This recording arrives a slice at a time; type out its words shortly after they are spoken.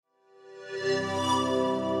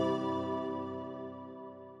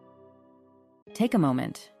Take a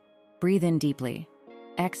moment. Breathe in deeply.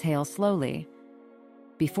 Exhale slowly.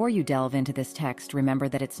 Before you delve into this text, remember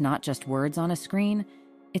that it's not just words on a screen.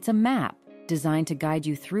 It's a map designed to guide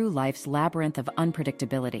you through life's labyrinth of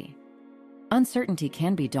unpredictability. Uncertainty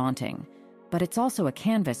can be daunting, but it's also a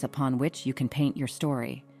canvas upon which you can paint your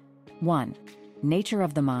story. 1. Nature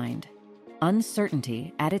of the mind.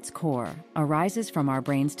 Uncertainty, at its core, arises from our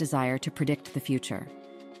brain's desire to predict the future.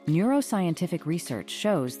 Neuroscientific research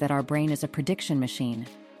shows that our brain is a prediction machine,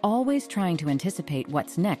 always trying to anticipate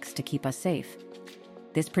what's next to keep us safe.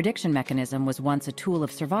 This prediction mechanism was once a tool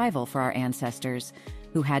of survival for our ancestors,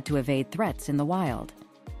 who had to evade threats in the wild.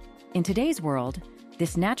 In today's world,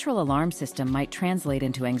 this natural alarm system might translate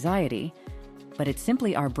into anxiety, but it's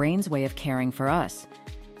simply our brain's way of caring for us.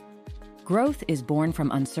 Growth is born from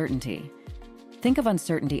uncertainty. Think of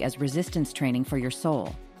uncertainty as resistance training for your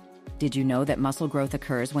soul. Did you know that muscle growth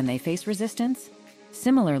occurs when they face resistance?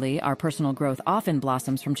 Similarly, our personal growth often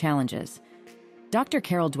blossoms from challenges. Dr.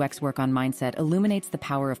 Carol Dweck's work on mindset illuminates the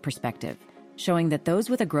power of perspective, showing that those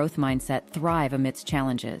with a growth mindset thrive amidst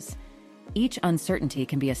challenges. Each uncertainty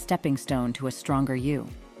can be a stepping stone to a stronger you.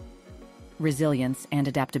 Resilience and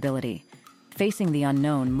adaptability. Facing the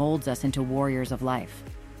unknown molds us into warriors of life.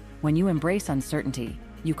 When you embrace uncertainty,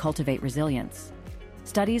 you cultivate resilience.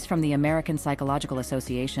 Studies from the American Psychological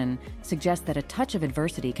Association suggest that a touch of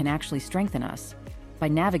adversity can actually strengthen us. By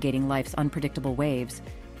navigating life's unpredictable waves,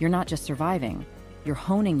 you're not just surviving, you're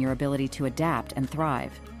honing your ability to adapt and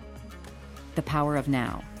thrive. The power of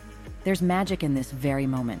now. There's magic in this very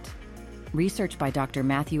moment. Research by Dr.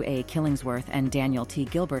 Matthew A. Killingsworth and Daniel T.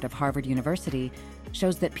 Gilbert of Harvard University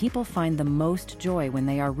shows that people find the most joy when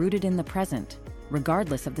they are rooted in the present,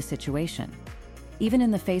 regardless of the situation. Even in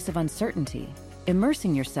the face of uncertainty,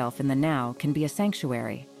 immersing yourself in the now can be a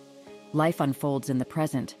sanctuary. Life unfolds in the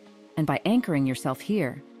present, and by anchoring yourself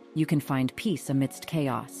here, you can find peace amidst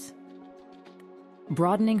chaos.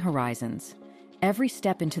 Broadening horizons. Every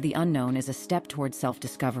step into the unknown is a step towards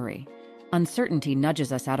self-discovery. Uncertainty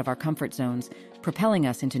nudges us out of our comfort zones, propelling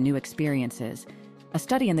us into new experiences. A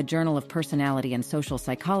study in the Journal of Personality and Social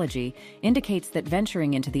Psychology indicates that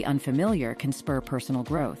venturing into the unfamiliar can spur personal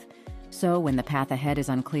growth. So when the path ahead is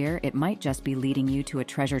unclear, it might just be leading you to a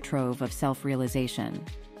treasure trove of self-realization.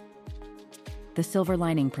 The silver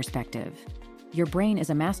lining perspective. Your brain is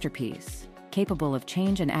a masterpiece, capable of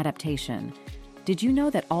change and adaptation. Did you know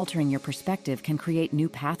that altering your perspective can create new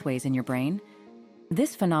pathways in your brain?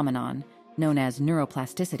 This phenomenon, known as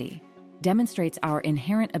neuroplasticity, demonstrates our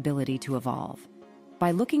inherent ability to evolve.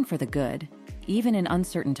 By looking for the good, even in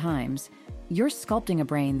uncertain times, you're sculpting a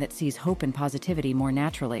brain that sees hope and positivity more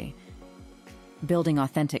naturally. Building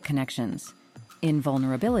authentic connections. In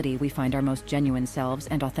vulnerability, we find our most genuine selves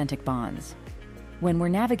and authentic bonds. When we're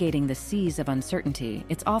navigating the seas of uncertainty,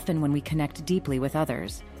 it's often when we connect deeply with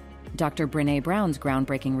others. Dr. Brené Brown's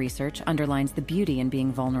groundbreaking research underlines the beauty in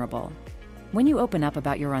being vulnerable. When you open up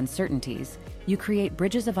about your uncertainties, you create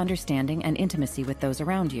bridges of understanding and intimacy with those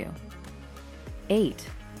around you. 8.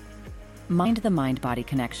 Mind the mind-body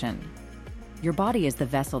connection. Your body is the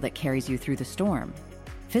vessel that carries you through the storm.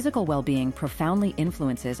 Physical well-being profoundly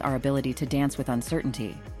influences our ability to dance with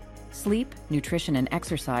uncertainty. Sleep, nutrition, and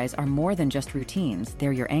exercise are more than just routines,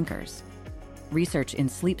 they're your anchors. Research in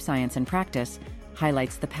sleep science and practice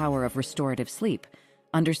highlights the power of restorative sleep,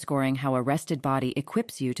 underscoring how a rested body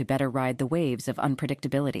equips you to better ride the waves of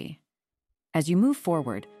unpredictability. As you move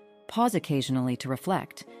forward, pause occasionally to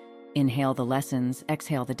reflect. Inhale the lessons,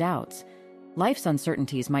 exhale the doubts. Life's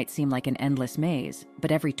uncertainties might seem like an endless maze,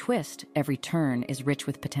 but every twist, every turn is rich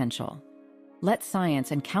with potential. Let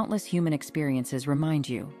science and countless human experiences remind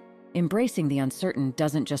you. Embracing the uncertain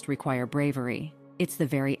doesn't just require bravery, it's the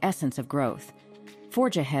very essence of growth.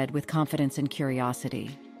 Forge ahead with confidence and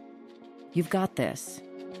curiosity. You've got this.